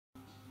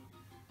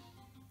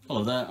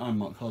Hello there, I'm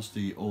Mark Hoss,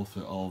 the author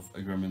of A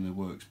Gremlin the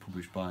Works,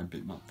 published by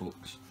Bitmap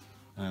Books.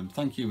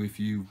 Thank you if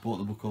you've bought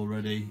the book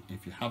already.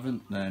 If you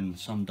haven't, then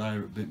Sam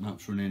Dyer at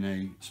Bitmap's running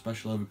a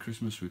special over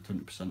Christmas with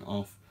 20%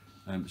 off.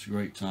 It's a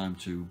great time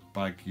to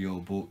bag your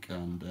book,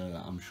 and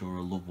I'm sure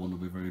a loved one will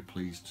be very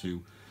pleased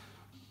to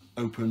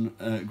open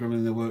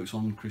Gremlin the Works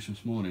on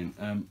Christmas morning.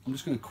 I'm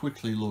just going to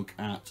quickly look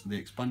at the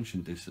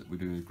expansion disc that we're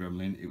doing with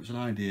Gremlin. It was an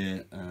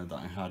idea that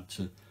I had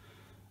to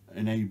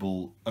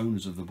enable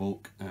owners of the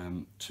book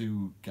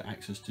to get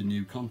access to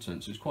new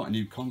content. So it's quite a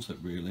new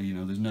concept really, you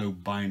know, there's no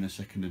buying a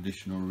second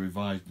edition or a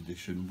revised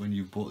edition. When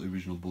you've bought the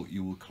original book,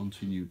 you will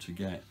continue to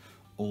get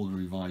all the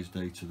revised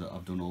data that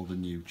I've done, all the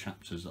new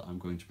chapters that I'm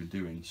going to be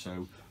doing.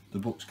 So the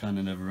book's kind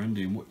of never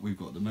ending. What we've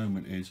got at the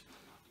moment is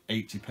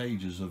 80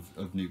 pages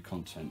of new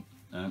content.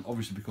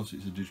 Obviously because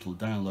it's a digital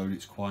download,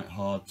 it's quite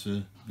hard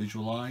to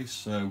visualize,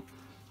 so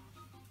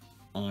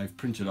I've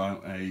printed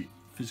out a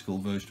physical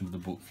version of the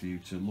book for you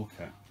to look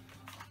at.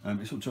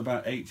 It's up to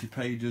about 80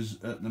 pages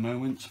at the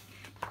moment,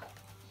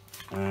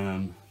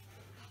 and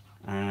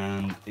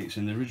it's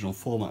in the original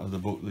format of the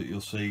book that you'll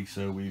see.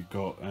 So we've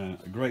got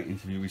a great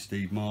interview with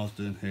Steve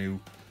Marsden, who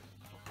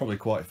probably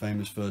quite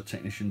famous for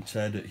Technician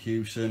Ted at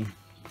Houston,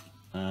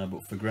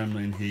 but for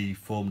Gremlin he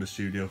formed a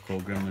studio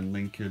called Gremlin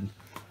Lincoln.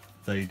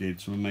 They did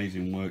some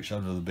amazing work.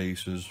 Shadow of the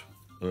Beast was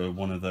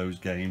one of those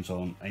games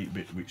on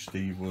 8-bit which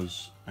Steve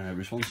was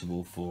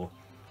responsible for.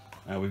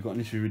 We've got an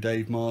interview with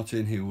Dave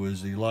Martin, who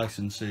was the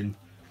licensing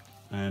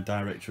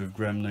director of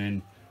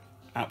Gremlin,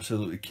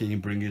 absolutely keen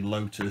bringing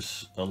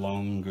Lotus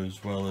along,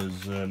 as well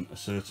as a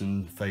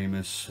certain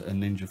famous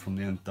ninja from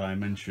the Nth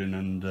Dimension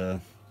and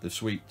the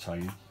Sweet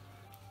Time.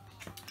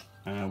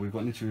 We've got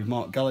an interview with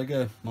Mark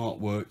Gallagher. Mark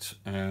worked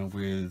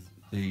with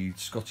the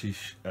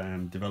Scottish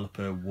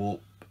developer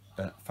Warp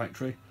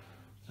Factory.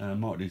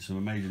 Mark did some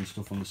amazing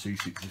stuff on the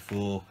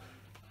C64,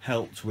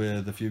 helped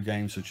with a few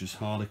games such as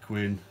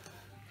Harlequin,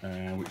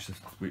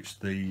 which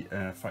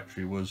the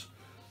factory was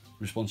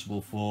responsible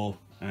for,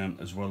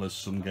 as well as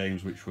some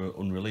games which were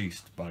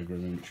unreleased by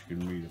Gremlin, which you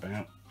can read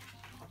about.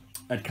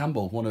 Ed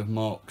Campbell, one of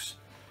Mark's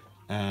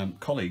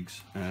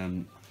colleagues,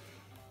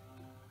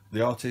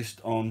 the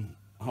artist on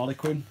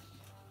Harlequin.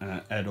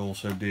 Ed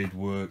also did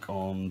work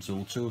on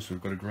Zool 2, so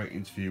we've got a great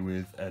interview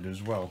with Ed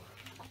as well.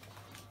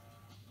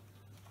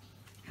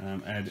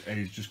 Ed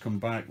has just come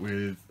back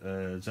with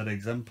Z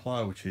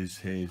Exemplar, which is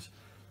his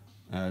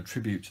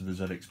tribute to the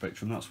ZX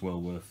Spectrum. That's well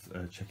worth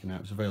checking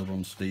out. It's available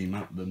on Steam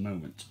at the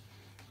moment.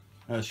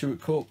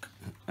 Stuart Cook,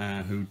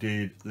 who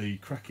did the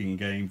cracking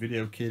game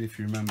Video Kid, if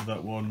you remember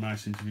that one.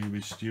 Nice interview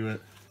with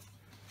Stuart.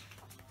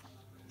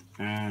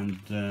 And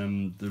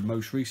the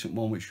most recent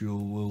one, which you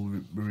will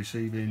be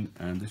receiving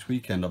this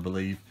weekend I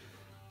believe,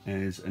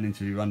 is an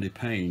interview with Andy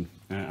Payne.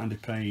 Andy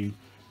Payne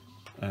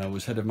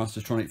was head of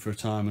Mastertronic for a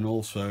time, and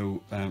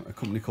also a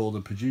company called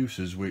The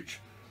Producers, which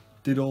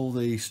did all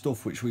the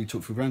stuff which we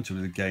took for granted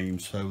with the game.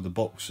 So the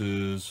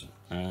boxes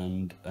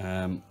and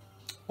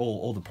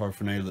all the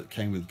paraphernalia that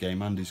came with the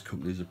game. Andy's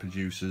company, The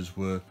Producers,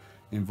 were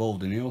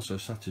involved in. He also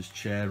sat as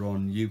chair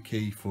on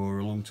Yuki for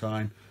a long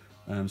time.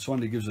 So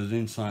Andy gives us an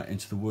insight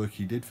into the work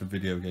he did for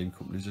video game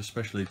companies,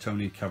 especially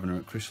Tony Kavanagh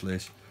at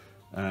Chrysalis,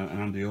 and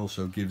Andy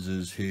also gives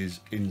us his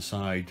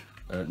inside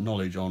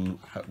knowledge on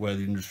where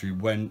the industry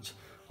went,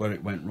 where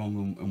it went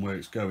wrong, and where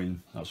it's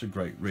going. That's a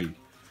great read.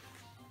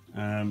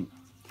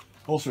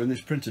 Also in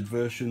this printed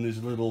version there's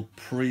a little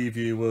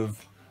preview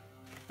of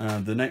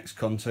the next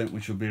content,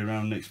 which will be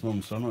around next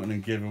month, so I'm not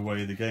going to give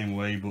away the game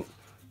away, but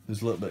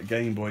there's a little bit of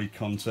Game Boy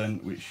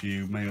content which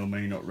you may or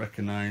may not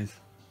recognise,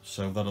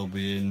 so that'll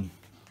be in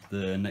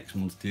the next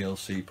month's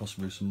DLC,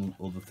 possibly some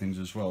other things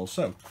as well.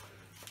 So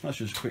that's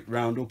just a quick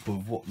roundup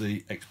of what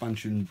the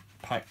expansion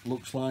pack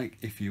looks like.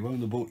 If you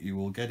own the book, you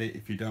will get it.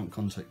 If you don't,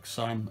 contact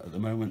Sam at the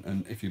moment,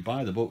 and if you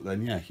buy the book,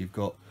 then yeah, you've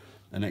got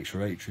an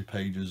extra 80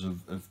 pages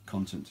of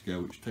content to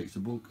go, which takes the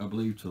book, I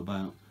believe, to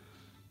about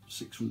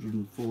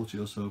 640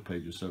 or so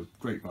pages, so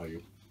great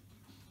value.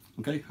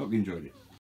 Okay, hope you enjoyed it.